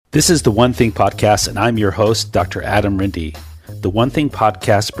This is the One Thing Podcast, and I'm your host, Dr. Adam Rindy. The One Thing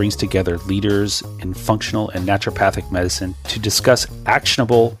Podcast brings together leaders in functional and naturopathic medicine to discuss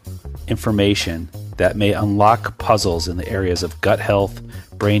actionable information that may unlock puzzles in the areas of gut health,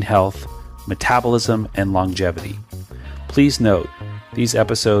 brain health, metabolism, and longevity. Please note, these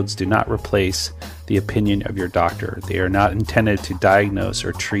episodes do not replace the opinion of your doctor. They are not intended to diagnose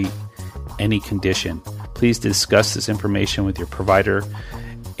or treat any condition. Please discuss this information with your provider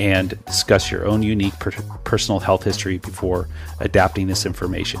and discuss your own unique personal health history before adapting this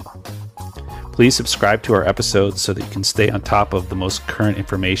information. Please subscribe to our episodes so that you can stay on top of the most current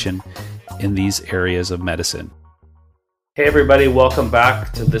information in these areas of medicine. Hey everybody, welcome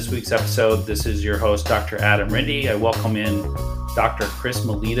back to this week's episode. This is your host, Dr. Adam Rindy. I welcome in Dr. Chris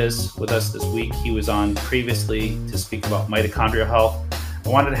Meletis with us this week. He was on previously to speak about mitochondrial health. I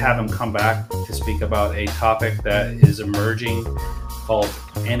wanted to have him come back to speak about a topic that is emerging called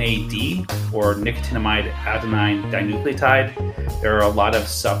NAD, or nicotinamide adenine dinucleotide. There are a lot of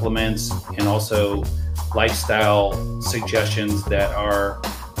supplements and also lifestyle suggestions that are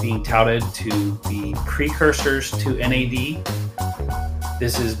being touted to be precursors to NAD.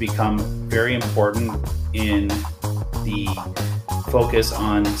 This has become very important in the focus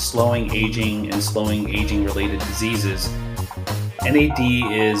on slowing aging and slowing aging-related diseases. NAD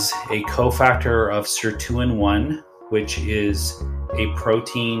is a cofactor of sirtuin-1, which is a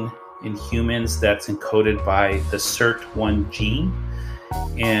protein in humans that's encoded by the SIRT1 gene.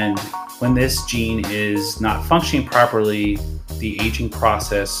 And when this gene is not functioning properly, the aging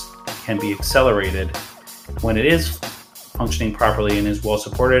process can be accelerated. When it is functioning properly and is well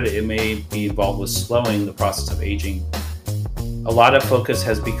supported, it may be involved with slowing the process of aging. A lot of focus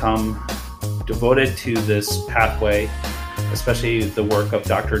has become devoted to this pathway, especially the work of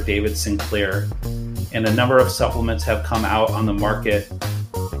Dr. David Sinclair. And a number of supplements have come out on the market,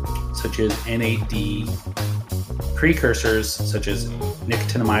 such as NAD precursors, such as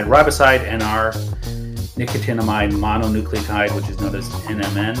nicotinamide riboside, NR, nicotinamide mononucleotide, which is known as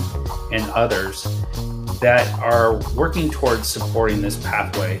NMN, and others that are working towards supporting this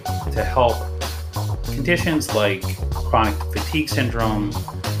pathway to help conditions like chronic fatigue syndrome,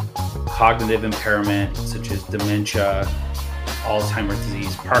 cognitive impairment, such as dementia, Alzheimer's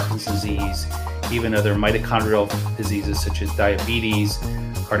disease, Parkinson's disease, even other mitochondrial diseases such as diabetes,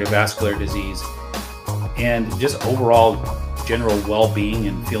 cardiovascular disease, and just overall general well-being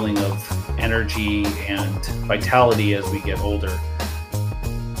and feeling of energy and vitality as we get older.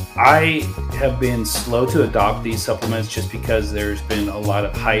 I have been slow to adopt these supplements just because there's been a lot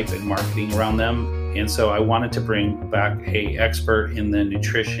of hype and marketing around them. And so I wanted to bring back an expert in the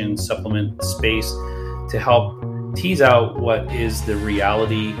nutrition supplement space to help tease out what is the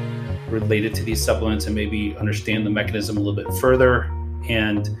reality related to these supplements and maybe understand the mechanism a little bit further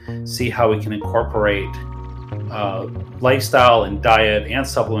and see how we can incorporate lifestyle and diet and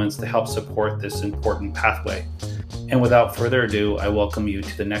supplements to help support this important pathway. And without further ado, I welcome you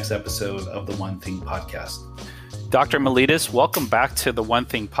to the next episode of the One Thing Podcast. Dr. Meletis, welcome back to the One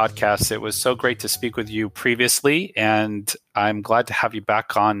Thing Podcast. It was so great to speak with you previously, and I'm glad to have you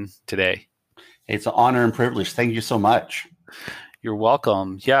back on today. It's an honor and privilege. Thank you so much. You're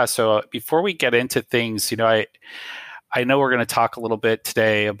welcome. Yeah. So before we get into things, I know we're going to talk a little bit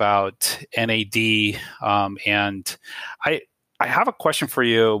today about NAD, and I have a question for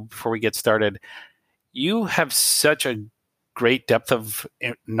you before we get started. You have such a great depth of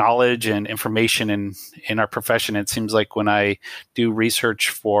knowledge and information in our profession. It seems like when I do research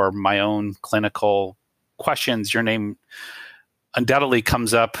for my own clinical questions, your name undoubtedly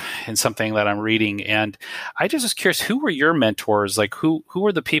comes up in something that I'm reading. And I just was curious, who were your mentors? Like who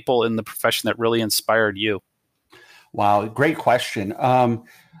were the people in the profession that really inspired you? Wow, great question.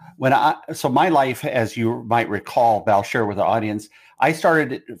 So my life, as you might recall, but I'll share with the audience, I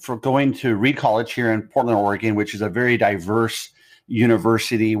started for going to Reed College here in Portland, Oregon, which is a very diverse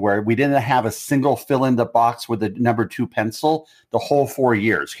university where we didn't have a single fill in the box with a number 2 pencil the whole 4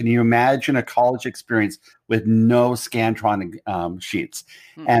 years. Can you imagine a college experience with no Scantron sheets?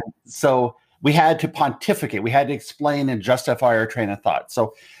 And so we had to pontificate. We had to explain and justify our train of thought.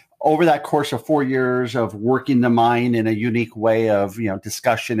 So over that course of 4 years of working the mind in a unique way of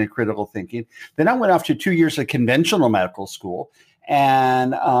discussion and critical thinking, then I went off to 2 years of conventional medical school,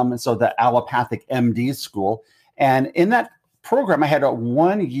 and so the allopathic MD school. And in that program, I had a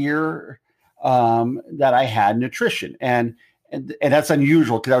 1 year that I had nutrition, and that's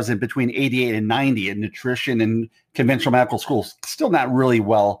unusual because I was in between 88 and 90, and nutrition in conventional medical schools still not really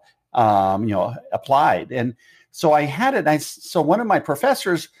well applied. And so I had it. So one of my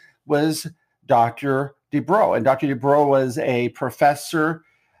professors was Dr. Dubrow, and Dr. Dubrow was a professor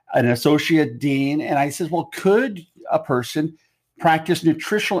an associate dean. And I said, well, could a person practice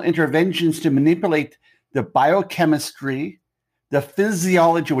nutritional interventions to manipulate the biochemistry, the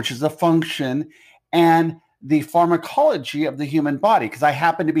physiology, which is the function, and the pharmacology of the human body? Because I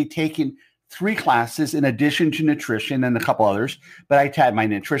happen to be taking 3 classes in addition to nutrition and a couple others. But I had my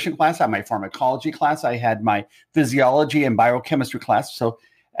nutrition class, I had my pharmacology class, I had my physiology and biochemistry class. So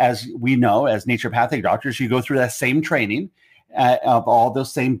as we know, as naturopathic doctors, you go through that same training of all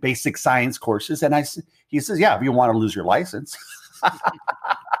those same basic science courses. And he says, yeah, if you want to lose your license.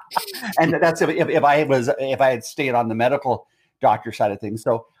 And that's if I had stayed on the medical doctor side of things.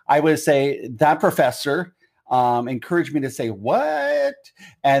 So I would say that professor encouraged me to say, what?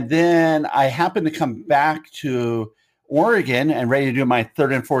 And then I happened to come back to Oregon and ready to do my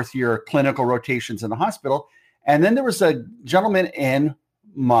 3rd and 4th year clinical rotations in the hospital. And then there was a gentleman in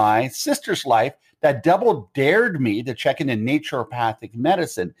my sister's life that double dared me to check into naturopathic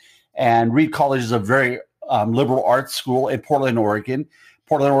medicine. And Reed College is a very liberal arts school in Portland, Oregon.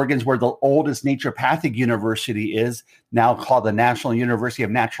 Portland, Oregon is where the oldest naturopathic university is, now called the National University of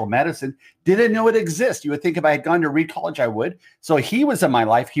Natural Medicine. Didn't know it exists. You would think if I had gone to Reed College, I would. So he was in my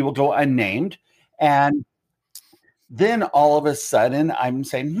life. He will go unnamed. And then all of a sudden, I'm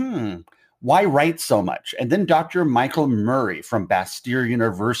saying, why write so much? And then Dr. Michael Murray from Bastyr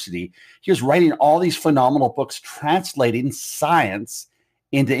University, he was writing all these phenomenal books, translating science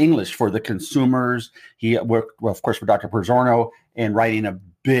into English for the consumers. He worked, well, of course, with Dr. Perzorno in writing a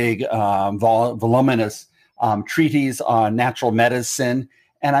big, voluminous treatise on natural medicine.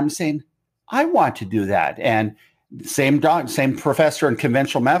 And I'm saying, I want to do that. And same professor in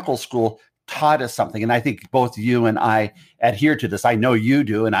conventional medical school taught us something. And I think both you and I adhere to this. I know you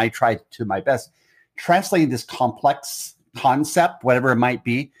do, and I try to my best, translating this complex concept, whatever it might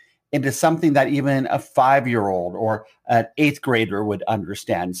be, into something that even a 5-year-old or an 8th grader would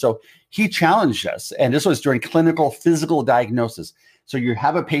understand. So he challenged us. And this was during clinical physical diagnosis. So you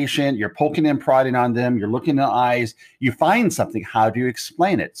have a patient, you're poking and prodding on them, you're looking in the eyes, you find something. How do you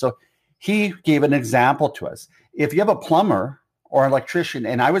explain it? So he gave an example to us. If you have a plumber or an electrician,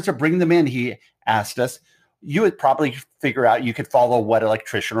 and I was to bring them in, he asked us, you would probably figure out, you could follow what an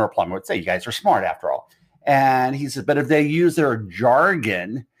electrician or a plumber would say. You guys are smart after all. And he said, but if they use their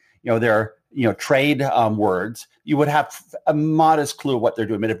jargon, their trade words, you would have a modest clue of what they're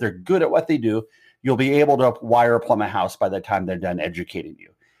doing. But if they're good at what they do, you'll be able to wire or plumb a house by the time they're done educating you.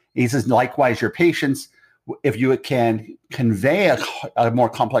 He says, likewise, your patients, if you can convey a more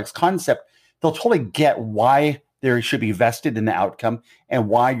complex concept, they'll totally get why they should be vested in the outcome and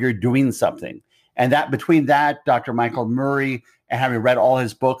why you're doing something. And that between that, Dr. Michael Murray, and having read all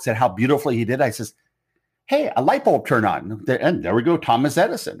his books and how beautifully he did, I says, hey, a light bulb turned on. And there we go, Thomas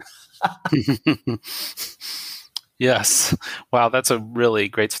Edison. Yes. Wow, that's a really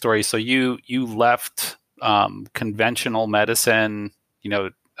great story. So you left conventional medicine,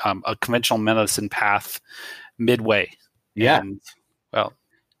 a conventional medicine path midway. Yeah.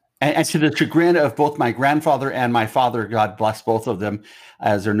 And to the chagrin of both my grandfather and my father, God bless both of them,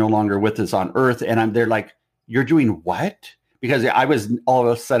 as they're no longer with us on earth. And they're like, you're doing what? Because I was all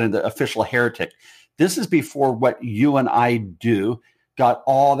of a sudden the official heretic. This is before what you and I do got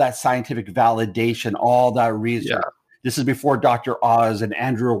all that scientific validation, all that research. Yeah. This is before Dr. Oz and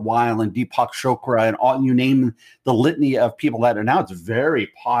Andrew Weil and Deepak Chopra and all, you name the litany of people that are now, it's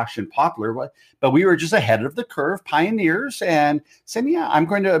very posh and popular. But we were just ahead of the curve, pioneers, and saying, yeah, I'm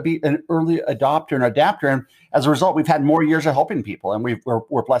going to be an early adopter and adapter. And as a result, we've had more years of helping people, and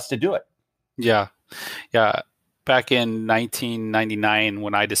we're blessed to do it. Yeah. Yeah. Back in 1999,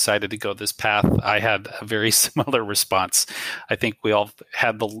 when I decided to go this path, I had a very similar response. I think we all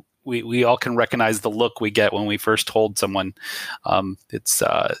had we all can recognize the look we get when we first told someone. It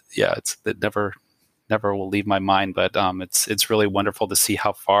never will leave my mind. But it's really wonderful to see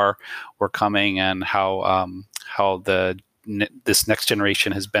how far we're coming and how this next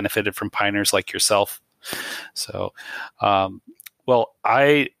generation has benefited from pioneers like yourself. So. Well,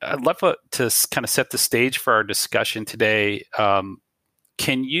 I'd love to kind of set the stage for our discussion today.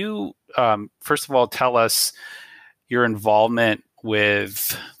 Can you, first of all, tell us your involvement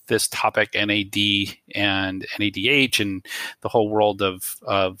with this topic, NAD and NADH, and the whole world of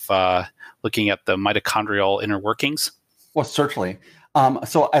looking at the mitochondrial inner workings? Well, certainly.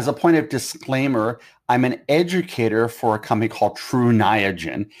 So as a point of disclaimer, I'm an educator for a company called True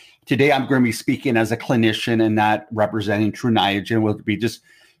Niagen. Today, I'm going to be speaking as a clinician and not representing True Niagen. We'll be just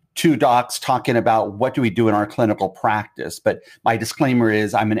 2 docs talking about what do we do in our clinical practice. But my disclaimer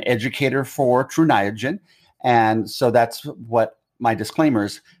is I'm an educator for True Niagen. And so that's what my disclaimer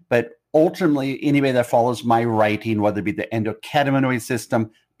is. But ultimately, anybody that follows my writing, whether it be the endocannabinoid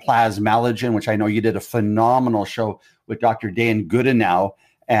system, plasmalogen, which I know you did a phenomenal show with Dr. Dan Goodenow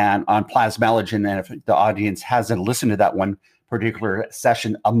and on plasmalogen. And if the audience hasn't listened to that one particular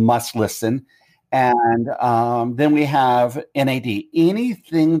session, a must listen. And then we have NAD,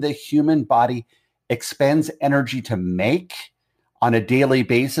 anything the human body expends energy to make on a daily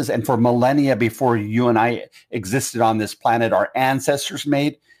basis. And for millennia before you and I existed on this planet, our ancestors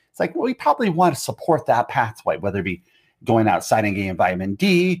made, it's like, well, we probably want to support that pathway, whether it be going outside and getting vitamin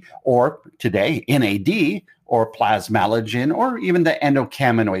D, or today, NAD, or plasmalogen, or even the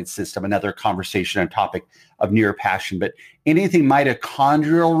endocannabinoid system, another conversation and topic of near passion. But anything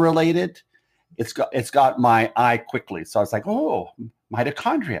mitochondrial related, it's got my eye quickly. So I was like, oh,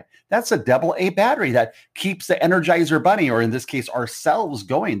 mitochondria. That's a double A battery that keeps the Energizer Bunny, or in this case, our cells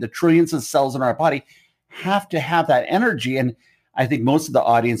going. The trillions of cells in our body have to have that energy. And I think most of the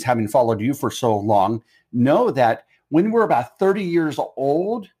audience, having followed you for so long, know that when we're about 30 years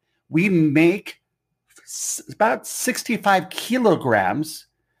old, we make about 65 kilograms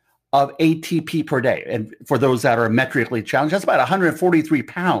of ATP per day. And for those that are metrically challenged, that's about 143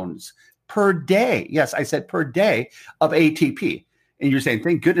 pounds per day. Yes, I said per day of ATP. And you're saying,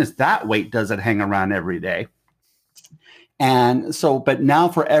 thank goodness that weight doesn't hang around every day. And so, but now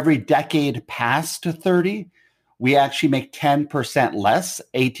for every decade past 30, we actually make 10% less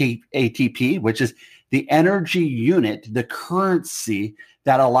ATP, which is the energy unit, the currency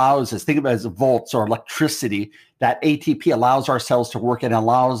that allows us, think of it as volts or electricity, that ATP allows our cells to work and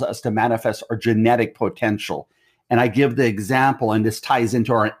allows us to manifest our genetic potential. And I give the example, and this ties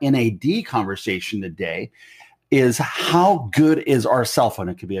into our NAD conversation today, is how good is our cell phone?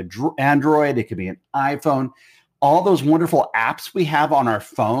 It could be an Android, it could be an iPhone. All those wonderful apps we have on our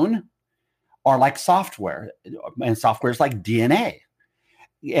phone are like software, and software is like DNA.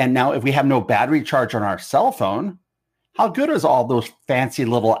 And now if we have no battery charge on our cell phone, how good is all those fancy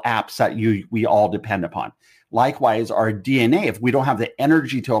little apps that we all depend upon? Likewise, our DNA, if we don't have the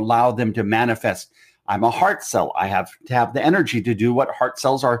energy to allow them to manifest, I'm a heart cell, I have to have the energy to do what heart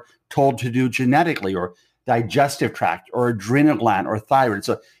cells are told to do genetically, or digestive tract, or adrenal gland, or thyroid.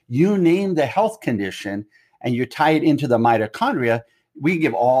 So you name the health condition and you tie it into the mitochondria. We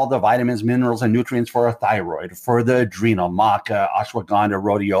give all the vitamins, minerals, and nutrients for a thyroid, for the adrenal, maca, ashwagandha,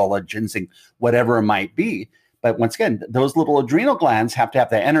 rhodiola, ginseng, whatever it might be. But once again, those little adrenal glands have to have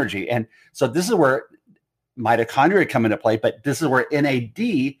the energy. And so this is where mitochondria come into play, but this is where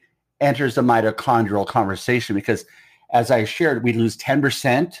NAD enters the mitochondrial conversation, because as I shared, we lose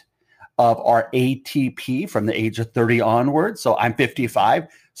 10% of our ATP from the age of 30 onwards. So I'm 55.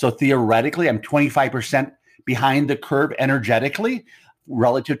 So theoretically, I'm 25% behind the curve energetically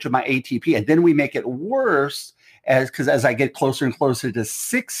relative to my ATP. And then we make it worse because as I get closer and closer to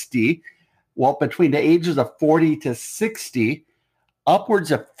 60, well, between the ages of 40 to 60,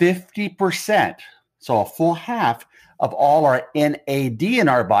 upwards of 50%, so a full half of all our NAD in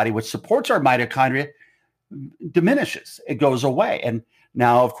our body, which supports our mitochondria, diminishes. It goes away. And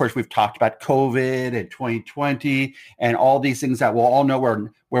now, of course, we've talked about COVID and 2020 and all these things that we'll all know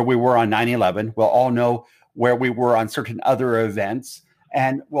where we were on 9/11. We'll all know where we were on certain other events.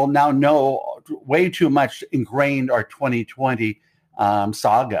 And we'll now know way too much ingrained our 2020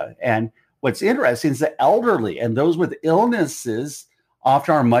 saga. And what's interesting is the elderly and those with illnesses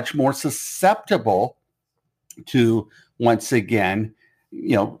often are much more susceptible to, once again,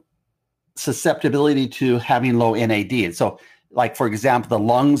 susceptibility to having low NAD. And so, like, for example, the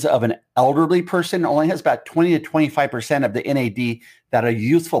lungs of an elderly person only has about 20 to 25% of the NAD that a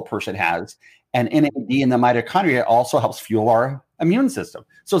youthful person has. And NAD in the mitochondria also helps fuel our immune system.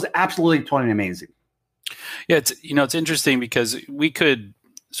 So it's absolutely totally amazing. Yeah, it's interesting because we could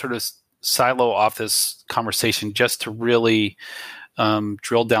sort of silo off this conversation just to really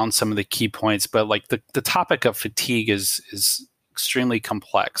drill down some of the key points. But like the topic of fatigue is extremely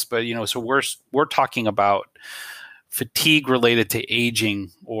complex. But so we're talking about fatigue related to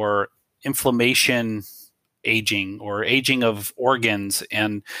aging, or inflammation aging, or aging of organs,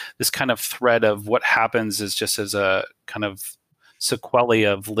 and this kind of thread of what happens is just as a kind of sequelae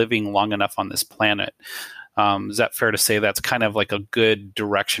of living long enough on this planet. Is that fair to say that's kind of like a good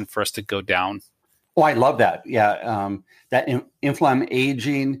direction for us to go down? Oh, I love that. Yeah. That inflammation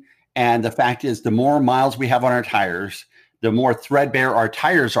aging. And the fact is, the more miles we have on our tires, the more threadbare our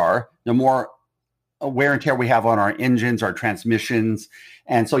tires are, the more wear and tear we have on our engines, our transmissions.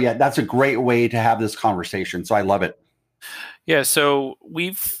 And so, yeah, that's a great way to have this conversation. So I love it. Yeah. So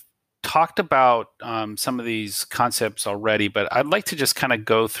we've talked about some of these concepts already, but I'd like to just kind of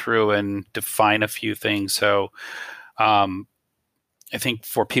go through and define a few things. So I think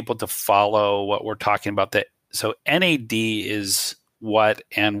for people to follow what we're talking about, so NAD is what,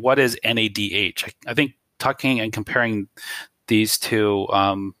 and what is NADH? I think talking and comparing these two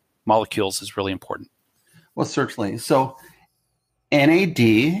molecules is really important. Well, certainly. So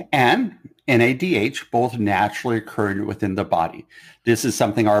NAD and NADH both naturally occur within the body. This is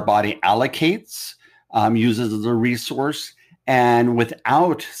something our body allocates, uses as a resource, and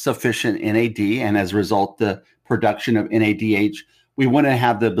without sufficient NAD, and as a result, the production of NADH, we wouldn't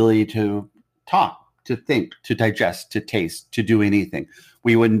have the ability to talk, to think, to digest, to taste, to do anything.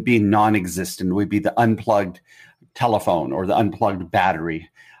 We wouldn't be non-existent. We'd be the unplugged telephone or the unplugged battery.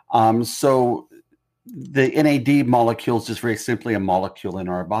 So the NAD molecule is just very simply a molecule in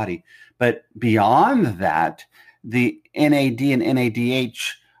our body. But beyond that, the NAD and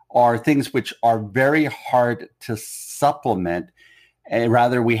NADH are things which are very hard to supplement. And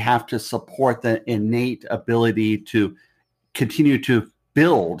rather, we have to support the innate ability to continue to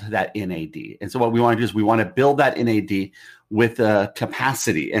build that NAD. And so what we want to do is we want to build that NAD with a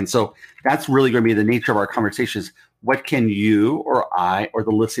capacity. And so that's really going to be the nature of our conversations. What can you or I or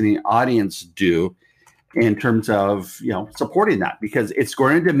the listening audience do in terms of, supporting that? Because it's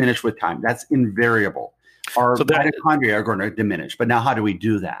going to diminish with time. That's invariable. Our mitochondria are going to diminish. But now how do we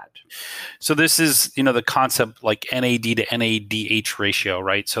do that? So this is, the concept like NAD to NADH ratio,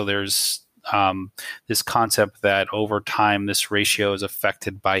 right? So there's this concept that over time, this ratio is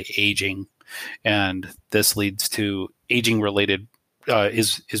affected by aging. And this leads to aging-related,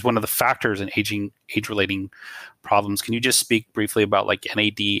 is one of the factors in age-relating problems. Can you just speak briefly about like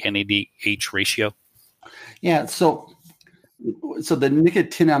NAD, NADH ratio? Yeah, so the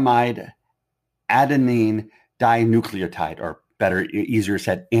nicotinamide adenine dinucleotide, or better, easier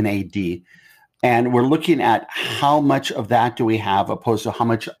said, NAD, and we're looking at how much of that do we have opposed to how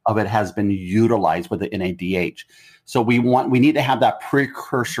much of it has been utilized with the NADH. So we need to have that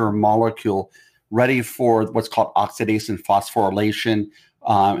precursor molecule ready for what's called oxidation and phosphorylation,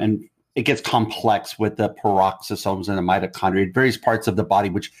 and it gets complex with the peroxisomes and the mitochondria, various parts of the body,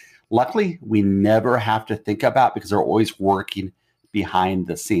 which luckily we never have to think about because they're always working behind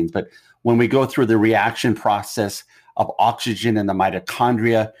the scenes. But when we go through the reaction process of oxygen in the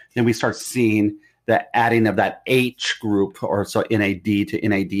mitochondria, then we start seeing the adding of that H group, or so NAD to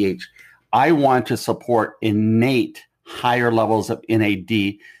NADH. I want to support innate higher levels of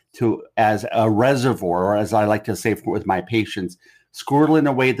NAD as a reservoir, or as I like to say with my patients, squirreling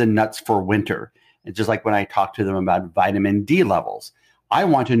away the nuts for winter. It's just like when I talk to them about vitamin D levels. I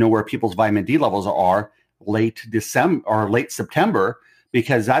want to know where people's vitamin D levels are late December or late September,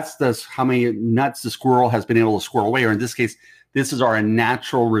 because that's how many nuts the squirrel has been able to squirrel away. Or in this case, this is our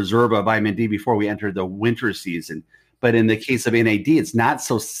natural reserve of vitamin D before we enter the winter season. But in the case of NAD, it's not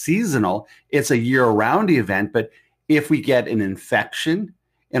so seasonal. It's a year-round event. But if we get an infection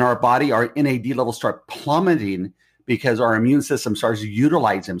in our body, our NAD levels start plummeting because our immune system starts to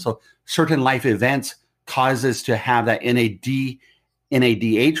utilize them. So certain life events cause us to have that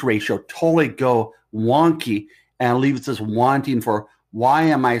NADH ratio totally go wonky and leaves us wanting for, why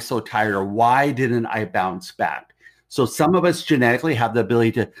am I so tired, or why didn't I bounce back? So some of us genetically have the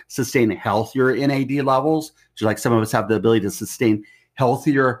ability to sustain healthier NAD levels, just like some of us have the ability to sustain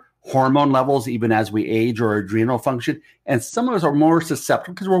healthier hormone levels even as we age, or adrenal function. And some of us are more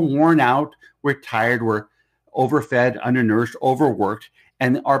susceptible because we're worn out, we're tired, we're overfed, undernourished, overworked,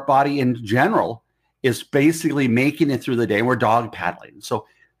 and our body in general is basically making it through the day, and we're dog paddling. So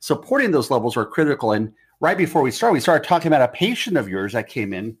supporting those levels are critical. And right before we started talking about a patient of yours that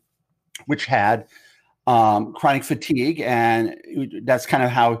came in, which had chronic fatigue, and that's kind of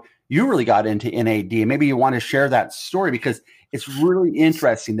how you really got into NAD. Maybe you want to share that story, because it's really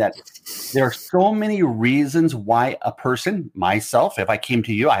interesting that there are so many reasons why a person, myself, if I came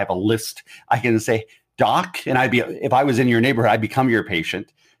to you, I have a list. I can say, doc, and if I was in your neighborhood, I'd become your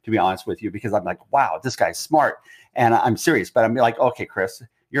patient, to be honest with you, because I'm like, wow, this guy's smart. And I'm serious, but I'm like, okay, Chris,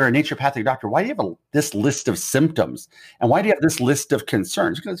 you're a naturopathic doctor. Why do you have this list of symptoms? And why do you have this list of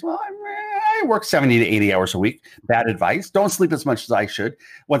concerns? Because, well, I work 70 to 80 hours a week. Bad advice. Don't sleep as much as I should.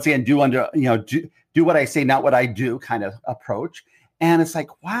 Once again, do what I say, not what I do kind of approach. And it's like,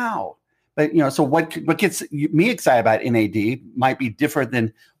 wow. But, so what gets me excited about NAD might be different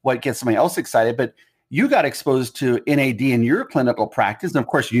than what gets somebody else excited. But you got exposed to NAD in your clinical practice. And of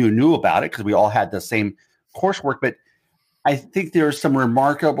course, you knew about it because we all had the same coursework. But I think there are some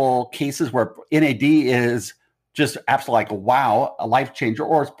remarkable cases where NAD is just absolutely like, wow, a life changer,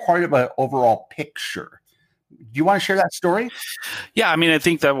 or it's part of an overall picture. Do you want to share that story? Yeah, I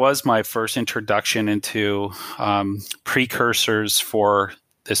think that was my first introduction into precursors for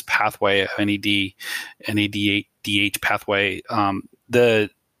this pathway, NADH pathway. The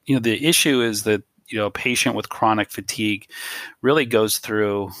issue is that a patient with chronic fatigue really goes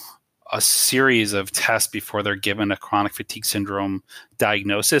through a series of tests before they're given a chronic fatigue syndrome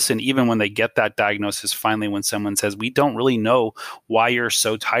diagnosis. And even when they get that diagnosis, finally, when someone says, we don't really know why you're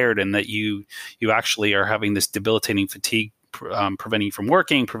so tired and that you actually are having this debilitating fatigue, preventing you from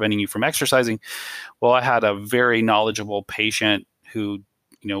working, preventing you from exercising. Well, I had a very knowledgeable patient who,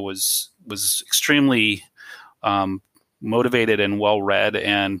 was extremely motivated and well-read,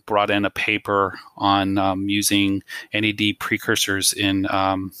 and brought in a paper on using NAD precursors in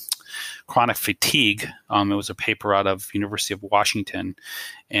chronic fatigue. It was a paper out of University of Washington,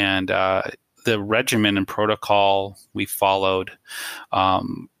 and the regimen and protocol we followed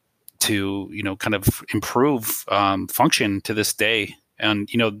to kind of improve function to this day. And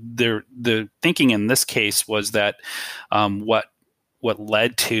the thinking in this case was that what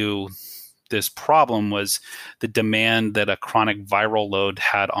led to this problem was the demand that a chronic viral load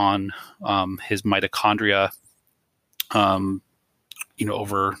had on his mitochondria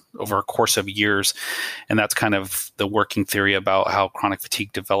over a course of years. And that's kind of the working theory about how chronic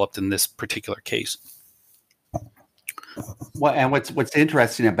fatigue developed in this particular case. Well, and what's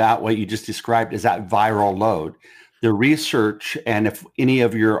interesting about what you just described is that viral load. The research, and if any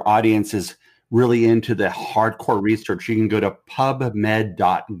of your audience is really into the hardcore research, you can go to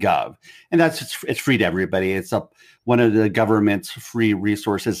pubmed.gov. And it's free to everybody. It's one of the government's free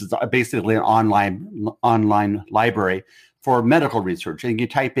resources. It's basically an online library for medical research. And you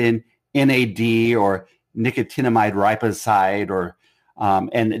type in NAD or nicotinamide riboside, or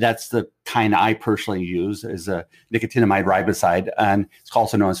and that's the kind I personally use, is a nicotinamide riboside, and it's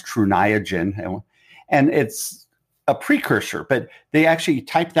also known as true niagen. And it's a precursor, but they actually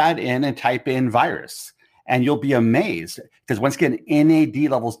type that in and type in virus, and you'll be amazed, because once again, NAD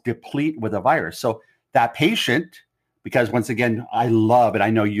levels deplete with a virus. So that patient, because once again, I love, and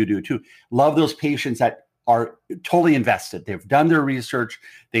I know you do too, love those patients that are totally invested. They've done their research.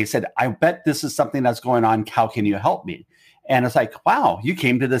 They said, I bet this is something that's going on. How can you help me? And it's like, wow, you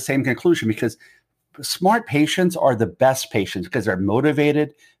came to the same conclusion, because smart patients are the best patients because they're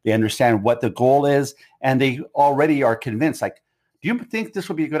motivated. They understand what the goal is, and they already are convinced. Like, do you think this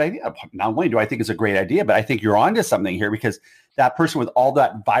would be a good idea? Not only do I think it's a great idea, but I think you're onto something here, because that person with all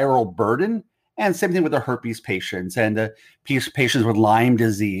that viral burden, and same thing with the herpes patients and the patients with Lyme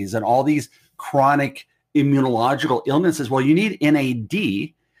disease and all these chronic immunological illnesses. Well, you need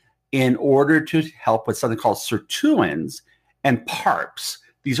NAD in order to help with something called sirtuins and PARPs.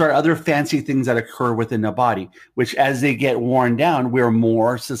 These are other fancy things that occur within the body, which as they get worn down, we're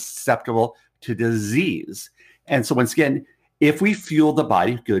more susceptible to disease. And so once again, if we fuel the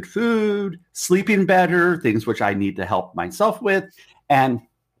body, good food, sleeping better, things which I need to help myself with, and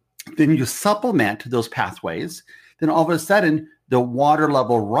then you supplement those pathways, then all of a sudden the water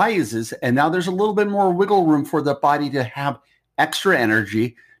level rises, and now there's a little bit more wiggle room for the body to have extra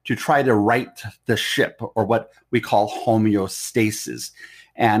energy to try to right the ship, or what we call homeostasis.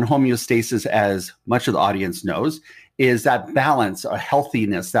 And homeostasis, as much of the audience knows, is that balance or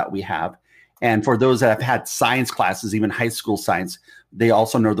healthiness that we have. And for those that have had science classes, even high school science, they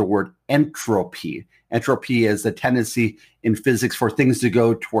also know the word entropy. Entropy is the tendency in physics for things to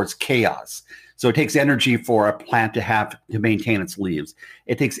go towards chaos. So it takes energy for a plant to maintain its leaves.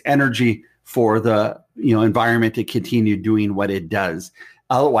 It takes energy for the environment to continue doing what it does.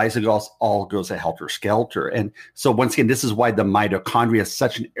 Otherwise, it all goes a helter-skelter. And so once again, this is why the mitochondria is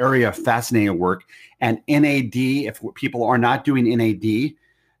such an area of fascinating work. And NAD, if people are not doing NAD,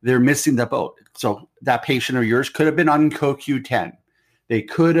 they're missing the boat. So that patient of yours could have been on CoQ10. They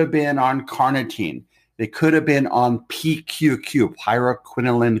could have been on carnitine. They could have been on PQQ,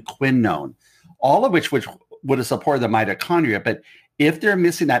 pyroquinolone quinone, all of which would have supported the mitochondria. But if they're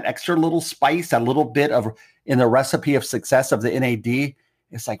missing that extra little spice, that little bit of in the recipe of success of the NAD,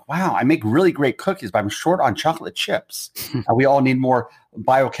 it's like, wow, I make really great cookies, but I'm short on chocolate chips. And we all need more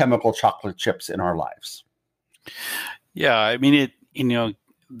biochemical chocolate chips in our lives. Yeah, I mean,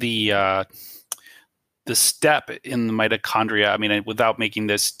 the step in the mitochondria, I mean, without making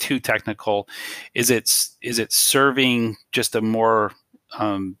this too technical, is it serving just a more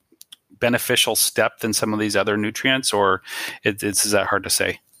beneficial step than some of these other nutrients, or is that hard to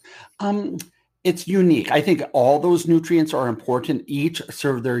say? It's unique. I think all those nutrients are important. Each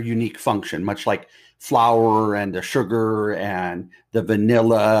serve their unique function, much like flour and the sugar and the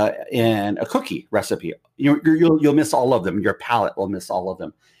vanilla in a cookie recipe. You'll miss all of them. Your palate will miss all of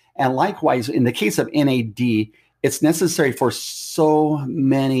them. And likewise, in the case of NAD, it's necessary for so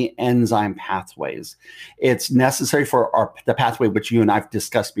many enzyme pathways. It's necessary for the pathway which you and I've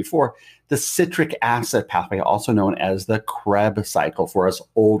discussed before, the citric acid pathway, also known as the Krebs cycle for us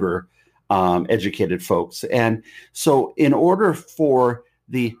older educated folks. And so in order for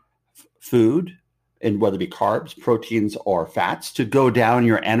the food, and whether it be carbs, proteins, or fats, to go down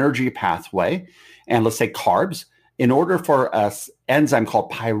your energy pathway, and let's say carbs, in order for an enzyme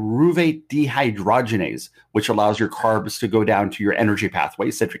called pyruvate dehydrogenase, which allows your carbs to go down to your energy pathway,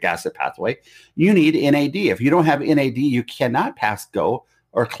 citric acid pathway, you need NAD. If you don't have NAD, you cannot pass go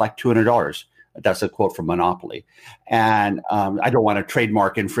or collect $200. That's a quote from Monopoly. And I don't want to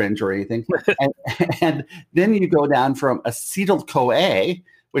trademark infringe or anything. and then you go down from acetyl-CoA,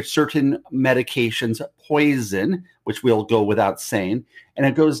 which certain medications poison, which we'll go without saying. And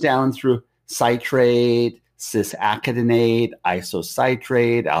it goes down through citrate, cis-acadinate,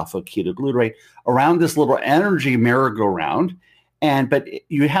 isocitrate, alpha-ketoglutarate, around this little energy merry-go-round. But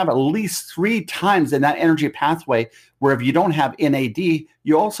you have at least 3 times in that energy pathway where if you don't have NAD,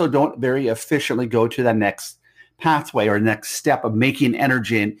 you also don't very efficiently go to the next pathway or next step of making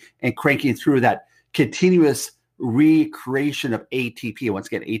energy and cranking through that continuous recreation of ATP. Once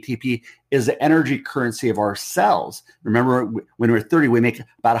again, ATP is the energy currency of our cells. Remember, when we're 30, we make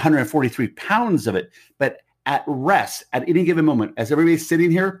about 143 pounds of it. But at rest, at any given moment, as everybody's sitting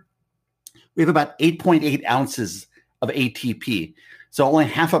here, we have about 8.8 ounces of ATP. So only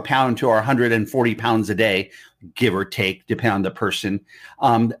half a pound to our 140 pounds a day, give or take, depending on the person,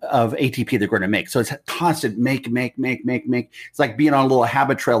 of ATP they're going to make. So it's a constant make. It's like being on a little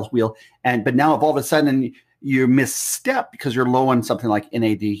habit trail wheel. But now if all of a sudden you misstep because you're low on something like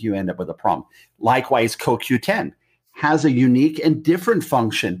NAD, you end up with a problem. Likewise, CoQ10 has a unique and different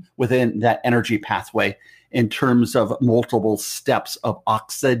function within that energy pathway in terms of multiple steps of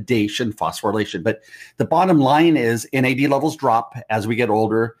oxidation phosphorylation. But the bottom line is NAD levels drop as we get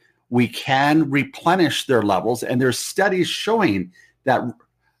older. We can replenish their levels, and there's studies showing that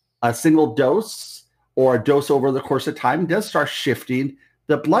a single dose or a dose over the course of time does start shifting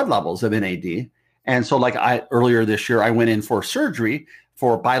the blood levels of NAD. And so earlier this year, I went in for surgery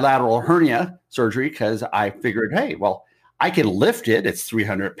for bilateral hernia surgery because I figured, hey, well, I can lift it. It's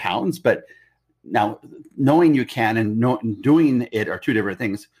 300 pounds. But now knowing you can and doing it are two different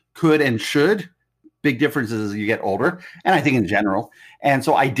things. Could and should, big differences as you get older. And I think in general. And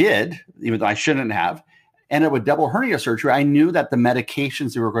so I did, even though I shouldn't have, ended with double hernia surgery. I knew that the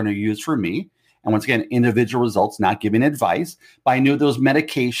medications they were going to use for me, and once again, individual results, not giving advice, but I knew those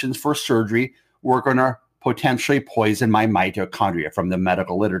medications for surgery were going to potentially poison my mitochondria from the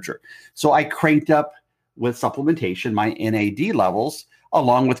medical literature. So I cranked up with supplementation my NAD levels,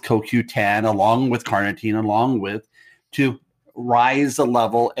 along with CoQ10, along with carnitine, to rise the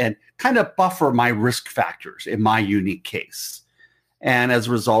level and kind of buffer my risk factors in my unique case. And as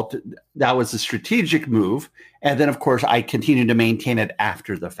a result, that was a strategic move. And then, of course, I continued to maintain it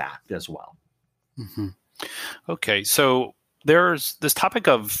after the fact as well. Mm-hmm. Okay, so there's this topic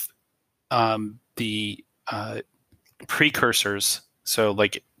of the precursors, so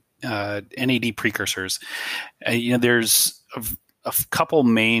like NAD precursors. There's a couple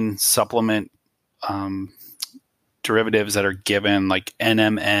main supplement derivatives that are given, like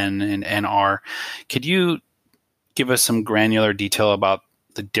NMN and NR. Could you give us some granular detail about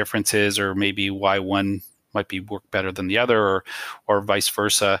the differences, or maybe why one might be work better than the other, or vice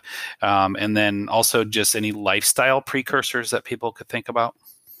versa? And then also just any lifestyle precursors that people could think about?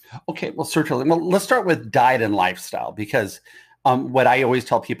 Okay, well, certainly. Well, let's start with diet and lifestyle, because what I always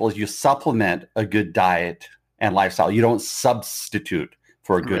tell people is you supplement a good diet and lifestyle. You don't substitute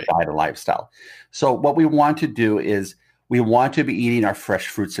for a good diet and lifestyle. So what we want to do is we want to be eating our fresh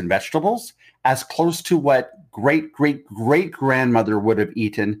fruits and vegetables as close to what great-great-great-grandmother would have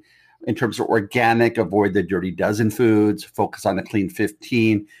eaten in terms of organic, avoid the dirty dozen foods, focus on the clean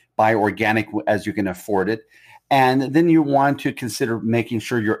 15, buy organic as you can afford it. And then you want to consider making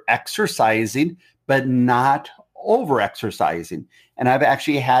sure you're exercising, but not over-exercising. And I've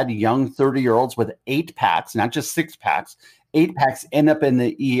actually had young 30-year-olds with 8-packs, not just 6-packs, 8-packs end up in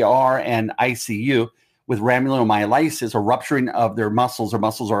the ER and ICU with rhamulomyolysis, or rupturing of their muscles. Their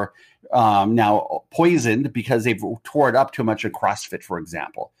muscles are now poisoned because they've tore it up too much in CrossFit, for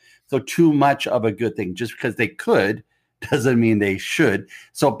example. So too much of a good thing. Just because they could doesn't mean they should.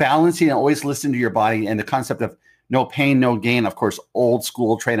 So balancing and always listen to your body, and the concept of no pain, no gain, of course, old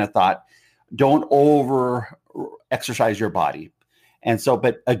school train of thought. Don't over exercise your body. And so,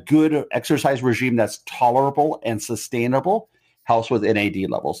 but a good exercise regime that's tolerable and sustainable helps with NAD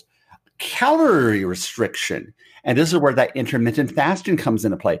levels. Calorie restriction, and this is where that intermittent fasting comes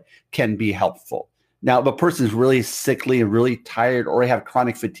into play, can be helpful. Now, if a person is really sickly and really tired, or have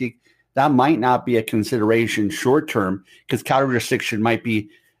chronic fatigue, that might not be a consideration short term, because calorie restriction might be,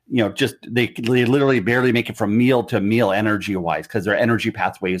 just they literally barely make it from meal to meal energy wise, because their energy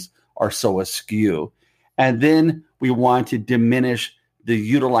pathways are so askew. And then we want to diminish the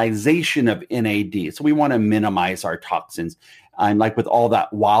utilization of NAD. So we want to minimize our toxins. And like with all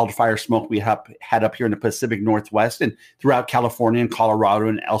that wildfire smoke we had up here in the Pacific Northwest and throughout California and Colorado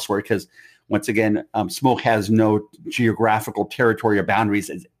and elsewhere, because once again, smoke has no geographical territory or boundaries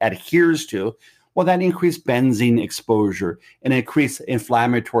it adheres to. Well, that increased benzene exposure and increased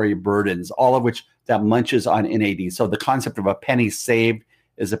inflammatory burdens, all of which that munches on NAD. So the concept of a penny saved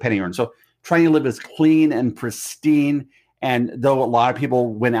is a penny earned. So trying to live as clean and pristine. And though a lot of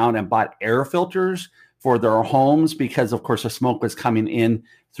people went out and bought air filters for their homes because, of course, the smoke was coming in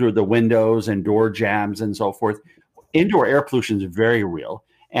through the windows and door jambs and so forth, indoor air pollution is very real.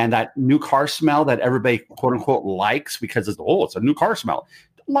 And that new car smell that everybody, quote unquote, likes because it's a new car smell.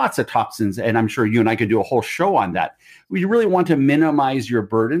 Lots of toxins. And I'm sure you and I could do a whole show on that. We really want to minimize your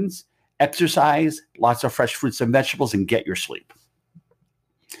burdens, exercise, lots of fresh fruits and vegetables, and get your sleep.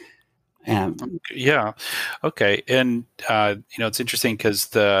 Yeah. Okay. And, it's interesting because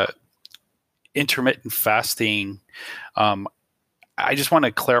the intermittent fasting, I just want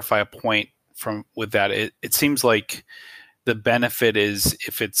to clarify a point with that. It seems like the benefit is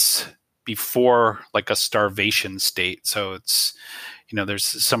if it's before like a starvation state. So it's, there's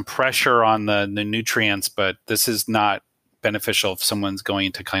some pressure on the nutrients, but this is not beneficial if someone's going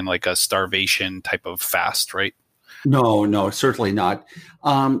into kind of like a starvation type of fast, right? No, certainly not.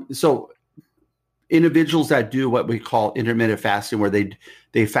 So individuals that do what we call intermittent fasting, where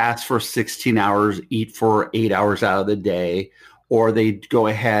they fast for 16 hours, eat for 8 hours out of the day, or they go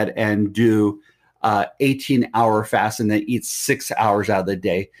ahead and do 18-hour fast and then eat 6 hours out of the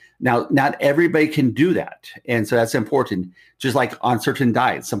day. Now, not everybody can do that. And so that's important. Just like on certain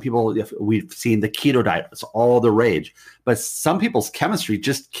diets, some people, we've seen the keto diet, it's all the rage. But some people's chemistry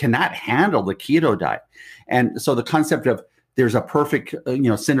just cannot handle the keto diet. And so the concept of there's a perfect,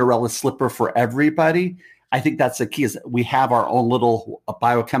 Cinderella slipper for everybody, I think that's the key, is we have our own little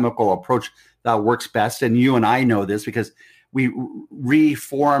biochemical approach that works best. And you and I know this because we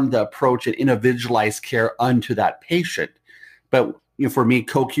reformed the approach and individualized care unto that patient. But for me,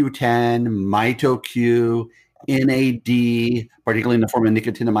 CoQ10, MitoQ, NAD, particularly in the form of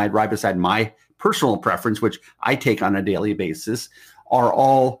nicotinamide riboside, my personal preference, which I take on a daily basis, are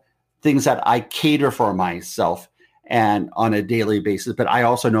all things that I cater for myself and on a daily basis. But I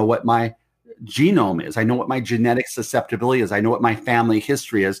also know what my genome is. I know what my genetic susceptibility is. I know what my family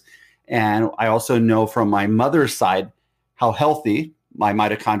history is. And I also know from my mother's side how healthy my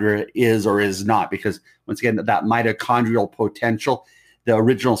mitochondria is or is not, because once again, that mitochondrial potential, the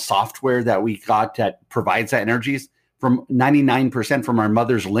original software that we got that provides that energy is from 99% from our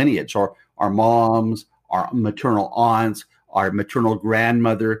mother's lineage, or our moms, our maternal aunts, our maternal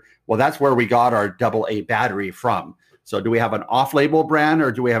grandmother. Well, that's where we got our AA battery from. So do we have an off-label brand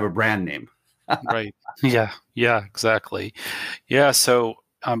or do we have a brand name? Right. Yeah, exactly. Yeah. So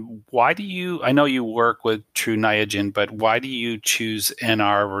why do you, I know you work with True Niagen, but why do you choose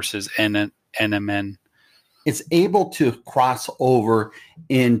NR versus NMN? It's able to cross over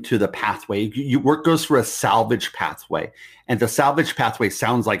into the pathway. Your work goes through a salvage pathway. And the salvage pathway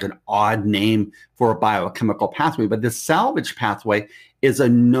sounds like an odd name for a biochemical pathway, but the salvage pathway is a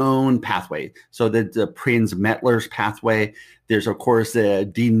known pathway. So the Prinz-Mettler's pathway, there's of course the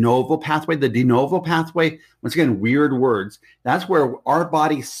de novo pathway. The de novo pathway, once again, weird words. That's where our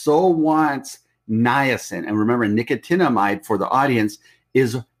body so wants niacin. And remember, nicotinamide for the audience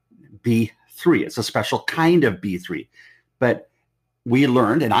is B3. It's a special kind of B3. But we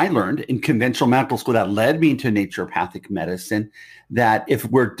learned, and I learned in conventional medical school that led me to naturopathic medicine, that if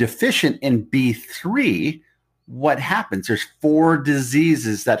we're deficient in B3, what happens? There's 4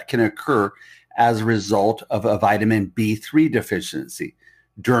 diseases that can occur as a result of a vitamin B3 deficiency.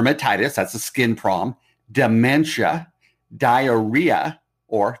 Dermatitis, that's a skin problem, dementia, diarrhea,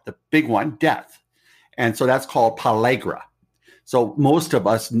 or the big one, death. And so that's called pellagra. So most of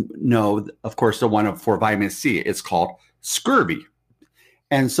us know, of course, the one for vitamin C, it's called scurvy.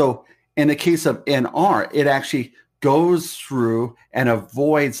 And so in the case of NR, it actually goes through and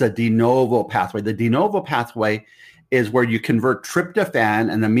avoids the de novo pathway. The de novo pathway is where you convert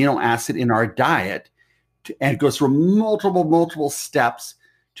tryptophan, an amino acid in our diet, and it goes through multiple steps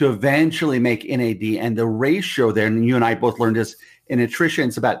to eventually make NAD. And the ratio there, and you and I both learned this in nutrition,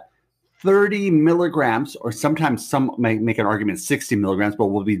 it's about 30 milligrams, or sometimes some may make an argument 60 milligrams, but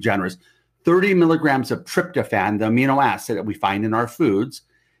we'll be generous. 30 milligrams of tryptophan, the amino acid that we find in our foods,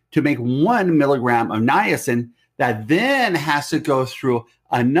 to make 1 milligram of niacin that then has to go through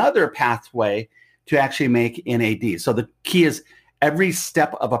another pathway to actually make NAD. So the key is every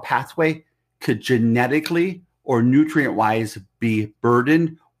step of a pathway could genetically or nutrient-wise be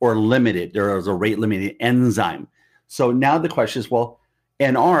burdened or limited. There is a rate limiting enzyme. So now the question is, well,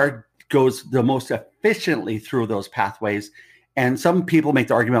 NR goes the most efficiently through those pathways. And some people make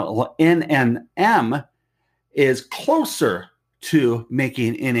the argument, well, NNM is closer to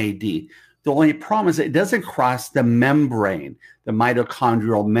making NAD. The only problem is it doesn't cross the membrane, the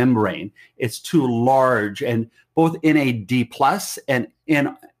mitochondrial membrane. It's too large. And both NAD plus and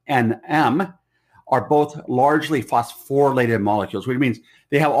NNM are both largely phosphorylated molecules, which means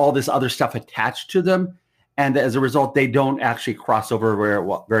they have all this other stuff attached to them. And as a result, they don't actually cross over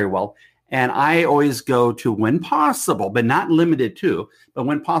very well. And I always go to, when possible, but not limited to, but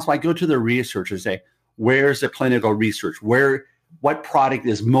when possible, I go to the researchers and say, where's the clinical research? What product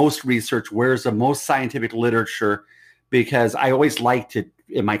is most researched? Where's the most scientific literature? Because I always like to,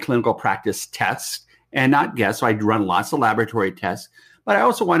 in my clinical practice, test and not guess. So I run lots of laboratory tests, but I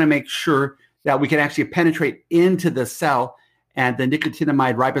also want to make sure that we can actually penetrate into the cell. And the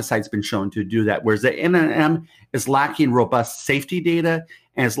nicotinamide riboside has been shown to do that, whereas the NNM is lacking robust safety data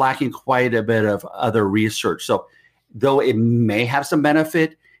and is lacking quite a bit of other research. So though it may have some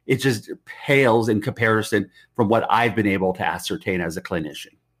benefit, it just pales in comparison from what I've been able to ascertain as a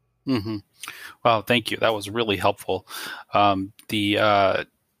clinician. Mm-hmm. Well, thank you. That was really helpful. The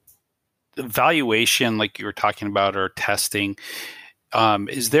evaluation, like you were talking about, or testing,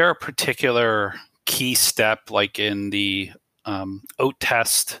 is there a particular key step, like in the OAT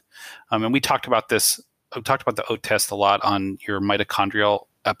test? And we talked about this. We talked about the OAT test a lot on your mitochondrial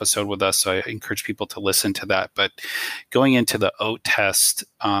episode with us, so I encourage people to listen to that. But going into the OAT test,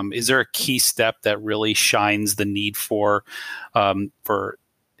 is there a key step that really shines the need for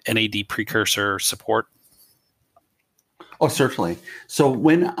NAD precursor support? Oh, certainly. So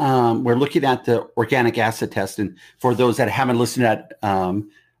when we're looking at the organic acid test, and for those that haven't listened to that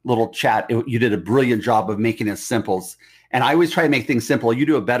little chat, you did a brilliant job of making it simple. And I always try to make things simple. You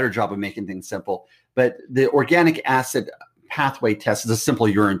do a better job of making things simple. But the organic acid pathway test is a simple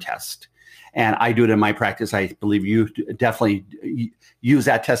urine test. And I do it in my practice. I believe you definitely use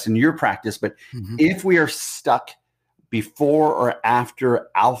that test in your practice. But if we are stuck before or after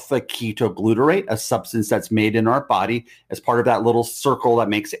alpha ketoglutarate, a substance that's made in our body as part of that little circle that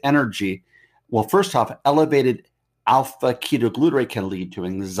makes energy, well, first off, elevated alpha ketoglutarate can lead to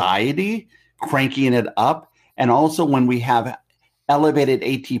anxiety, cranking it up. And also when we have elevated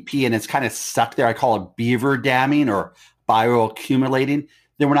ATP and it's kind of stuck there, I call it beaver damming or bioaccumulating,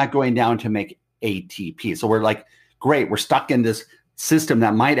 then we're not going down to make ATP. So we're like, great, we're stuck in this system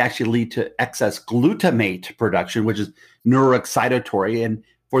that might actually lead to excess glutamate production, which is neuroexcitatory. And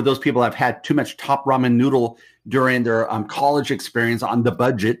for those people that have had too much top ramen noodle during their college experience on the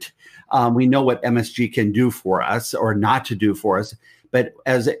budget, we know what MSG can do for us or not to do for us. But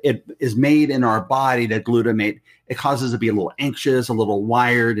as it is made in our body, that glutamate, it causes us to be a little anxious, a little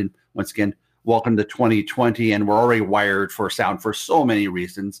wired. And once again, welcome to 2020. And we're already wired for sound for so many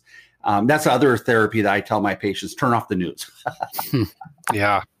reasons. That's other therapy that I tell my patients, turn off the news.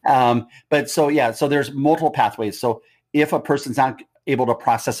 Yeah. So there's multiple pathways. So if a person's not able to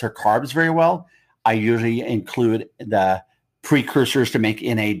process their carbs very well, I usually include the precursors to make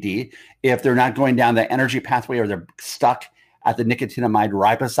NAD. If they're not going down the energy pathway or they're stuck at the nicotinamide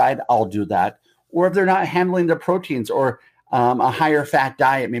riboside, I'll do that. Or if they're not handling the proteins or a higher fat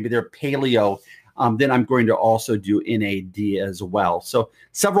diet, maybe they're paleo, then I'm going to also do NAD as well. So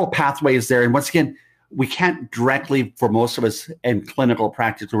several pathways there. And once again, we can't directly, for most of us in clinical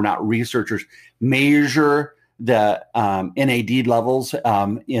practice, we're not researchers, measure the NAD levels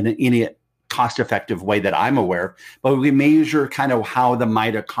in any cost-effective way that I'm aware of, but we measure kind of how the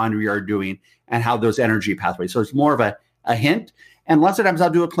mitochondria are doing and how those energy pathways. So it's more of a hint. And lots of times I'll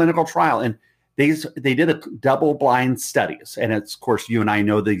do a clinical trial. And they did a double-blind studies. And it's, of course, you and I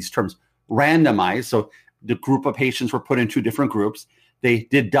know these terms, randomized. So the group of patients were put in two different groups. They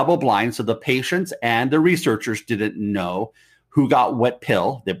did double blind. So the patients and the researchers didn't know who got what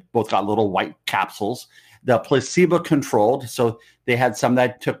pill. They both got little white capsules. The placebo controlled. So they had some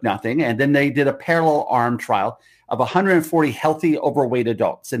that took nothing. And then they did a parallel arm trial of 140 healthy overweight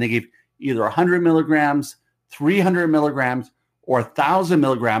adults. And they gave either 100 milligrams, 300 milligrams, or 1,000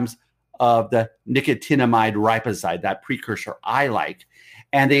 milligrams of the nicotinamide riboside, that precursor I like.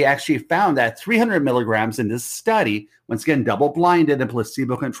 And they actually found that 300 milligrams in this study, once again, double-blinded and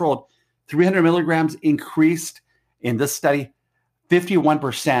placebo-controlled, 300 milligrams increased in this study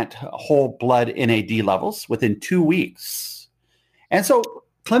 51% whole blood NAD levels within 2 weeks. And so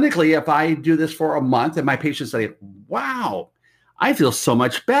clinically, if I do this for a month and my patients say, wow, I feel so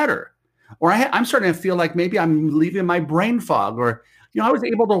much better. Or I'm starting to feel like maybe I'm leaving my brain fog, or I was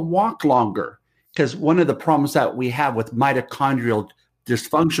able to walk longer. Because one of the problems that we have with mitochondrial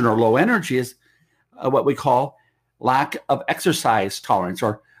dysfunction or low energy is what we call lack of exercise tolerance,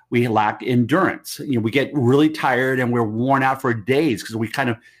 or we lack endurance. We get really tired and we're worn out for days because we kind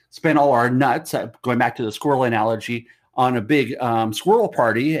of spend all our nuts, going back to the squirrel analogy, on a big squirrel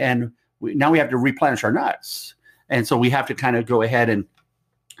party, and now we have to replenish our nuts. And so we have to kind of go ahead and